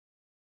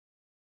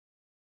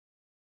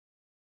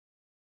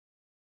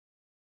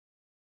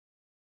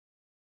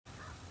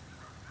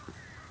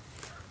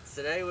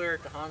today we're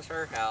at the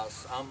Herr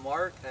house. I'm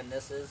Mark, and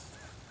this is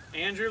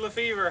Andrew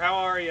Lefevre. How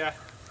are you?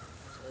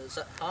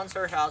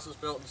 Herr house was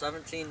built in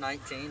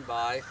 1719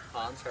 by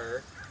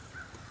Herr,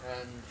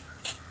 and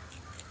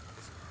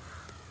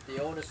the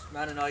oldest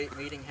Mennonite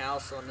meeting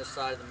house on this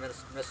side of the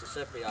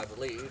Mississippi, I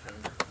believe.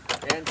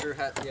 And Andrew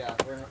had, yeah,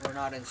 we're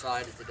not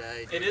inside it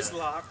today. It is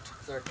locked.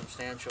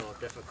 Circumstantial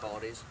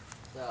difficulties.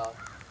 So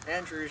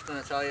Andrew's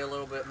going to tell you a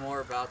little bit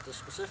more about the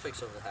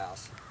specifics of the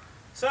house.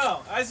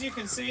 So, as you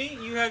can see,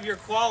 you have your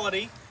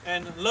quality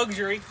and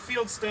luxury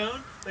field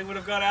stone they would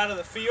have got out of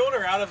the field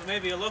or out of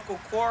maybe a local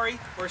quarry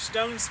or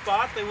stone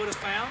spot they would have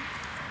found.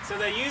 So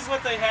they used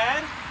what they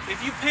had.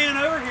 If you pan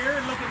over here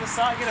and look at the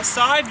side, get a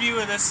side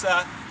view of this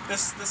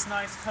this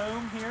nice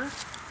home here,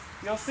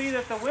 you'll see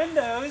that the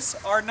windows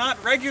are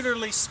not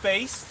regularly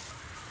spaced,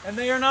 and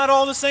they are not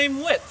all the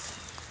same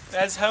width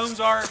as homes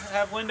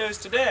have windows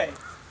today,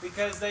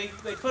 because they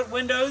put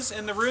windows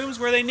in the rooms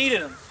where they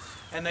needed them.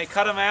 And they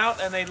cut them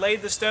out and they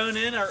laid the stone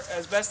in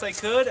as best they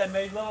could and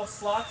made little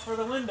slots for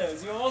the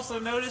windows. You'll also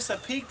notice a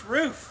peaked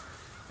roof.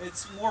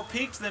 It's more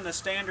peaked than a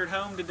standard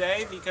home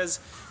today, because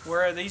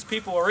where these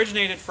people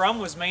originated from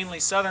was mainly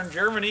southern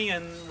Germany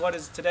and what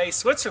is today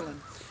Switzerland.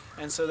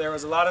 And so there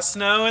was a lot of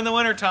snow in the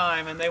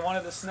wintertime, and they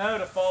wanted the snow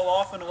to fall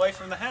off and away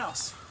from the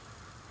house.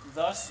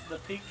 Thus the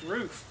peaked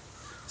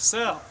roof.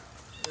 So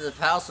the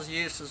house was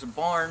used as a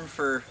barn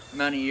for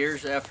many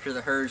years after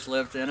the Herrs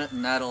lived in it,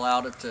 and that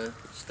allowed it to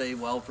stay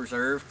well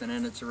preserved and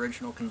in its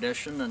original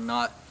condition and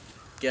not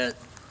get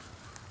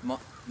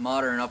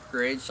modern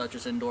upgrades such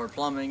as indoor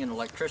plumbing and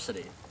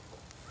electricity.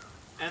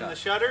 And the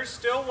shutters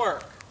still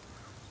work.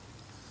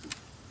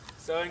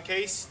 So in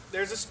case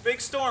there's a big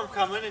storm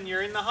coming and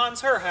you're in the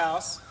Herr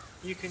house,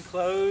 you can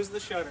close the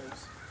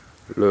shutters.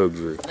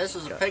 Luxury. This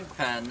is a pig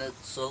pen.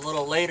 It's a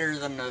little later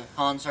than the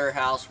Herr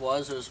house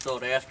was. It was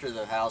built after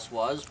the house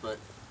was, but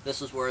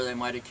this is where they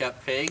might have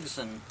kept pigs,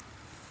 and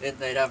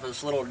they'd have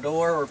this little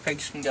door where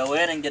pigs can go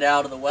in and get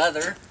out of the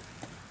weather,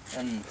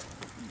 and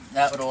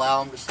that would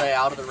allow them to stay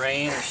out of the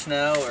rain or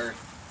snow or,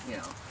 you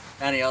know,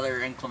 any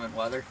other inclement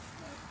weather.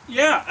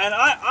 Yeah, and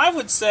I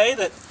would say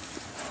that,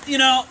 you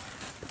know,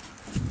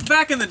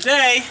 back in the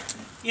day,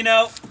 you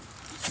know,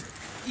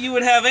 you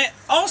would have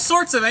all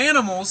sorts of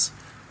animals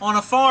on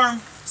a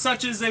farm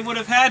such as they would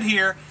have had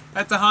here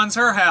at the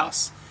Herr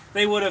house.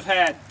 They would have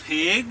had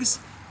pigs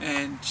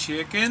and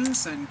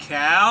chickens and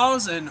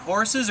cows and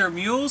horses or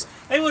mules.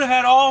 They would have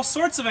had all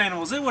sorts of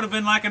animals. It would have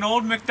been like an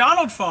old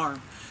McDonald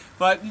farm.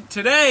 But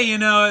today, you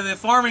know, the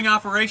farming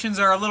operations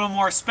are a little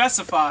more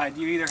specified.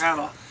 You either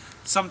have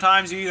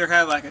sometimes you either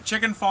have like a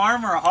chicken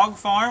farm or a hog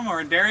farm or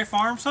a dairy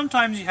farm.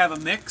 Sometimes you have a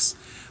mix.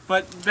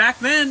 But back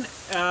then,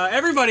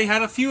 everybody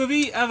had a few of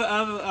each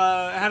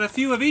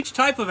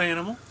type of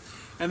animal,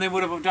 and they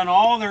would have done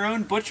all their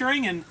own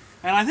butchering, and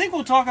I think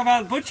we'll talk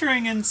about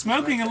butchering and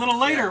smoking a little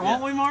later,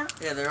 won't we, Mark?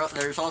 Yeah,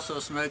 there's also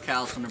a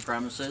smokehouse on the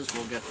premises.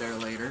 We'll get there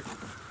later.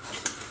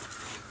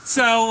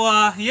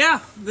 So, yeah,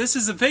 this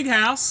is a pig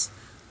house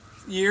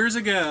years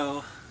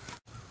ago.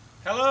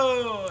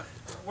 Hello,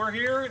 we're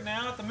here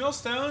now at the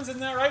millstones,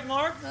 isn't that right,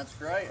 Mark?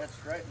 That's right,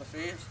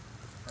 Lefevre.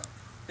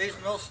 These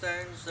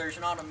millstones, there's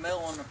not a mill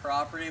on the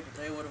property, but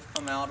they would have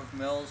come out of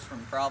mills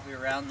from probably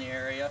around the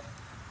area.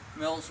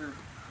 Mills are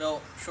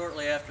built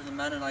shortly after the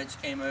Mennonites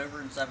came over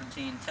in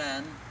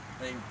 1710.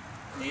 They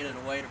needed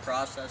a way to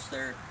process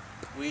their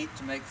wheat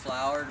to make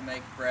flour, to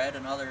make bread,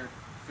 and other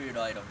food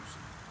items.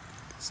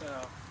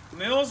 So,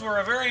 mills were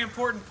a very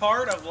important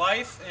part of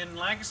life in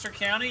Lancaster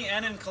County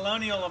and in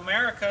colonial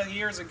America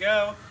years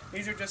ago.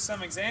 These are just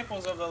some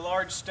examples of the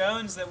large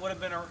stones that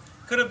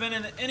could have been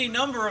in any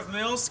number of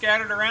mills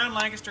scattered around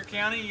Lancaster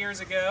County years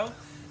ago.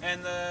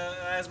 And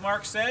as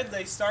Mark said,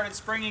 they started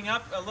springing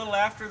up a little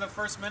after the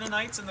first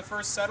Mennonites and the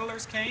first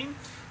settlers came.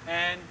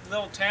 And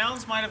little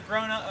towns might have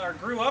grown up or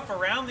grew up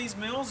around these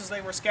mills as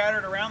they were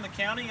scattered around the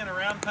county and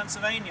around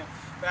Pennsylvania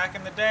back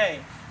in the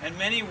day. And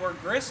many were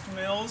grist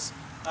mills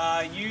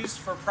used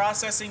for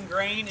processing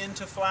grain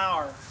into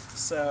flour.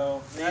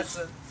 So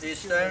these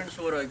stones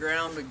would have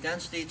ground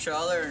against each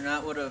other, and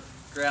that would have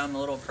ground the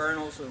little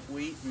kernels of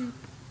wheat and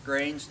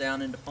grains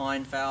down into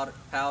fine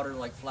powder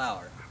like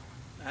flour.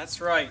 That's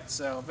right.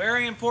 So,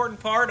 very important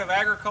part of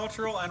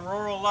agricultural and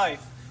rural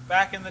life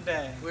back in the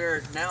day.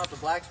 We're now at the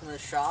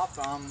blacksmith shop.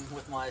 I'm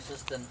with my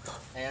assistant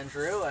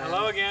Andrew. And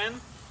hello again.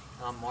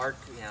 I'm Mark.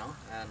 You know,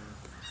 and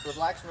the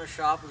blacksmith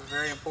shop was a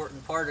very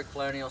important part of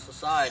colonial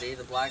society.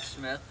 The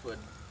blacksmith would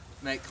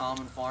make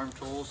common farm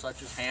tools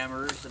such as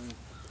hammers and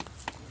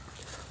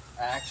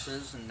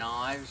axes and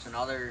knives and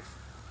other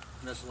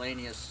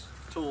miscellaneous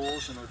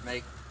tools, and would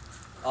make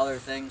other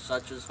things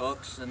such as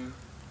hooks and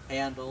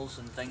handles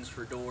and things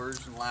for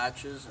doors and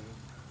latches and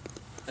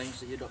things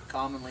that you don't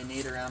commonly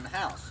need around the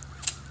house.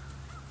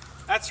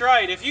 That's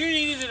right. If you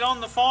needed it on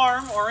the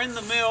farm or in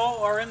the mill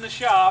or in the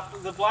shop,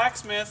 the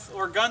blacksmith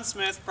or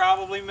gunsmith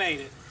probably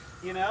made it.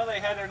 You know, they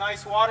had their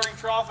nice watering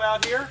trough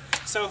out here,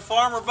 so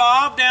Farmer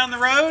Bob down the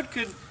road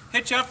could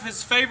hitch up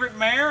his favorite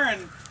mare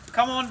and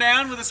come on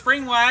down with a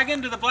spring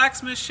wagon to the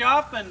blacksmith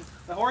shop, and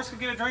the horse could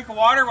get a drink of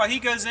water while he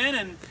goes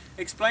in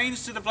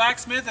explains to the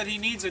blacksmith that he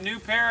needs a new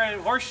pair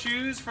of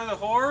horseshoes for the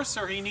horse,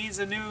 or he needs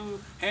a new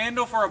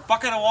handle for a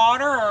bucket of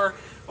water,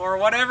 or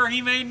whatever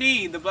he may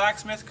need. The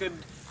blacksmith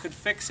could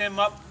fix him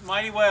up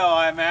mighty well,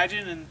 I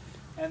imagine,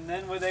 and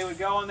then they would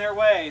go on their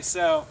way.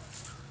 So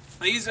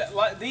these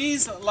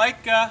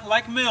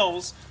like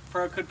mills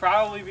could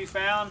probably be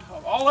found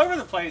all over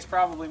the place,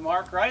 probably,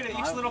 Mark, right? At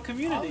each little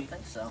community. I would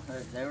think so.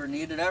 They were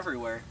needed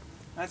everywhere.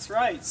 That's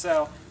right.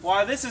 So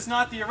while this is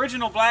not the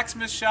original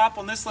blacksmith shop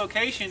on this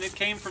location, it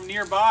came from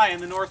nearby in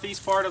the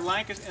northeast part of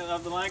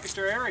the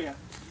Lancaster area.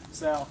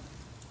 So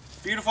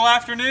beautiful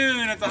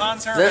afternoon at the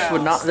Hans Herr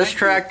house. This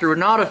tractor would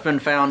not have been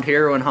found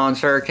here when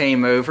Hans Herr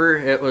came over.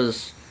 It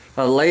was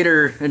a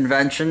later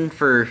invention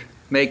for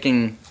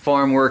making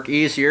farm work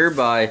easier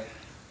by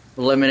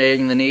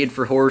eliminating the need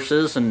for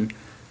horses and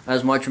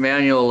as much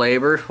manual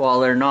labor. While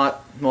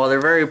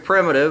they're very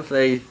primitive,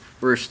 they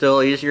were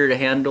still easier to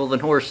handle than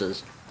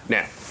horses.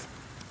 Now.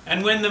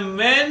 And when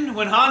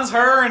Hans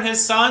Herr and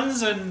his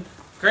sons and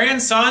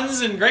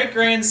grandsons and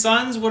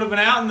great-grandsons would have been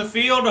out in the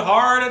field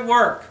hard at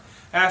work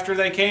after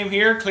they came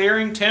here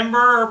clearing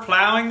timber or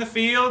plowing the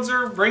fields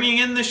or bringing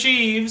in the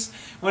sheaves,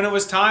 when it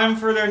was time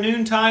for their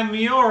noontime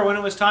meal or when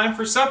it was time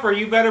for supper,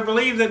 you better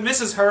believe that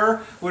Mrs.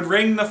 Herr would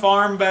ring the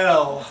farm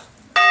bell.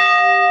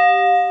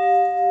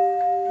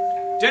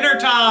 Dinner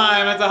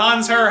time at the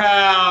Hans Herr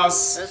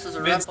house. This is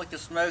a replica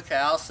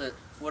smokehouse that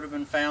would have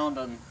been found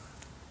on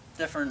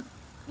different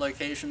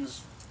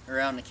locations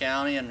around the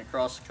county and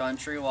across the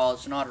country. While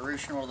it's not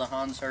original to the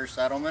Hans Herr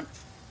settlement,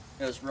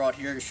 it was brought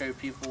here to show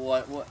people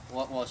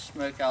what a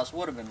smokehouse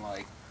would have been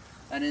like.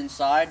 And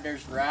inside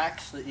there's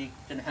racks that you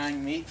can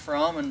hang meat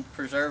from and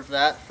preserve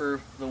that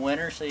for the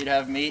winter so you'd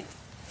have meat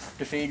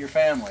to feed your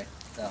family.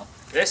 So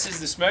This is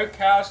the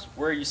smokehouse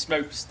where you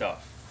smoke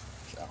stuff.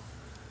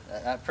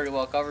 That pretty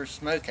well covers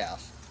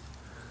smokehouse.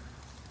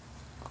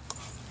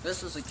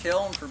 This is a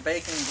kiln for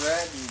baking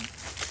bread. You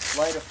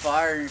light a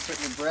fire and you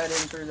put your bread in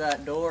through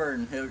that door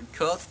and it would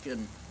cook,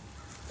 and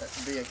that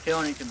would be a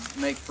kiln. You could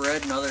make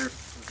bread and other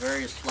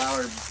various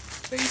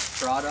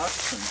flour-based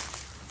products. And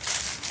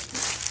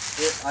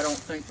I don't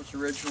think was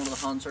original to the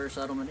Hans Herr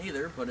settlement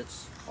either, but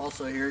it's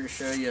also here to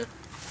show you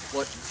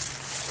what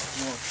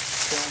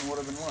kiln would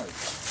have been like.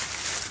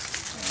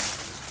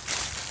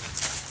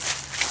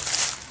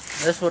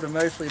 This would have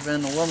mostly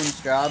been the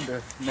woman's job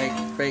to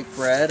bake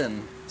bread,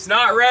 and It's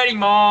not ready,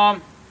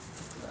 Mom.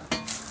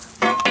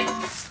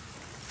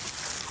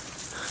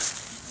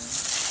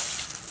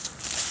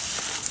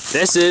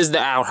 This is the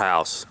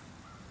outhouse.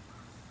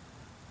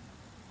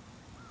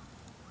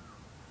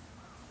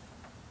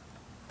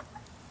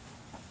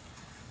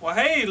 Well,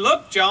 hey,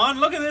 look,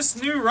 John, look at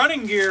this new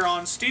running gear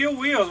on steel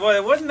wheels.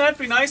 Well, wouldn't that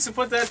be nice to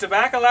put that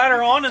tobacco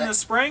ladder on in the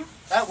spring?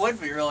 That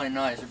would be really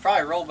nice. It'd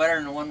probably roll better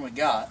than the one we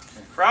got.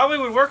 Probably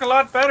would work a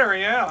lot better,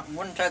 yeah.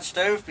 Wouldn't that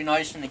stove be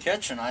nice in the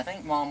kitchen? I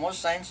think Mom was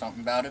saying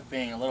something about it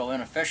being a little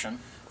inefficient.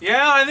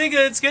 Yeah, I think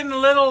it's getting a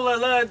little,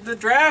 the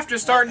draft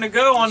is starting to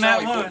go on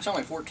that one. It's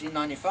only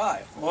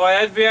 $14.95.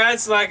 Boy,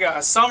 that's like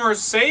a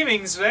summer's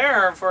savings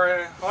there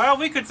for, well,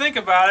 we could think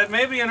about it.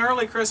 Maybe an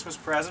early Christmas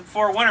present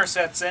before winter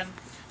sets in.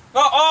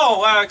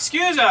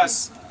 Excuse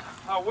us.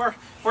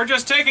 We're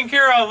just taking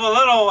care of a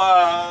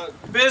little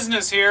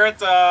business here at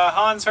the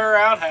Hans Herr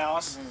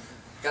outhouse.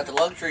 Got the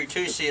luxury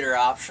two-seater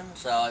option,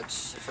 so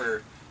it's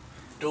for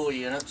dual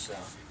units. So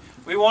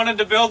we wanted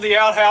to build the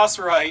outhouse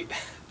right.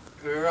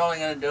 We were only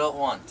going to do it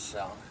once,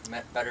 so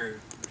better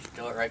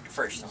do it right the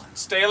first time.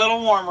 Stay a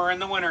little warmer in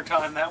the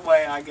wintertime that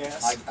way, I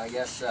guess. I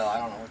guess so. I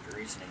don't know what the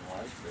reasoning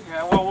was. But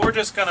yeah, well, we're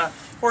just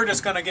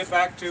gonna get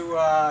back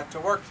to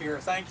work here.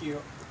 Thank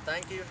you.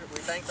 Thank you. We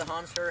thank the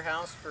Hans Herr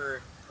house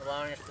for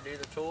allowing us to do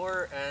the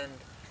tour, and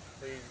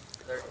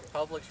the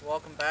public's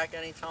welcome back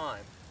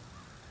anytime.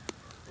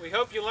 We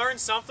hope you learned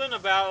something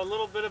a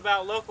little bit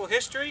about local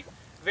history.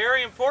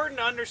 Very important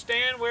to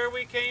understand where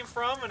we came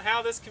from and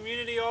how this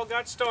community all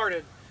got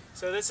started.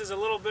 So this is a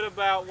little bit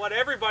about what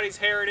everybody's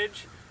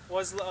heritage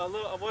was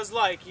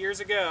like years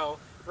ago,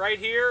 right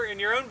here in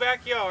your own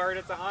backyard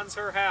at the Hans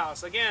Herr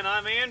house. Again,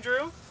 I'm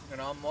Andrew. And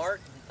I'm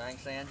Mark.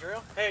 Thanks, Andrew.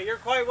 Hey, you're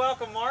quite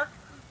welcome, Mark.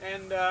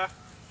 And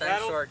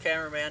thanks to our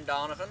cameraman,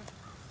 Donovan.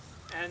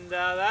 And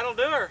that'll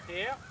do her.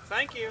 Yeah,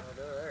 thank you. That'll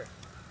do her there.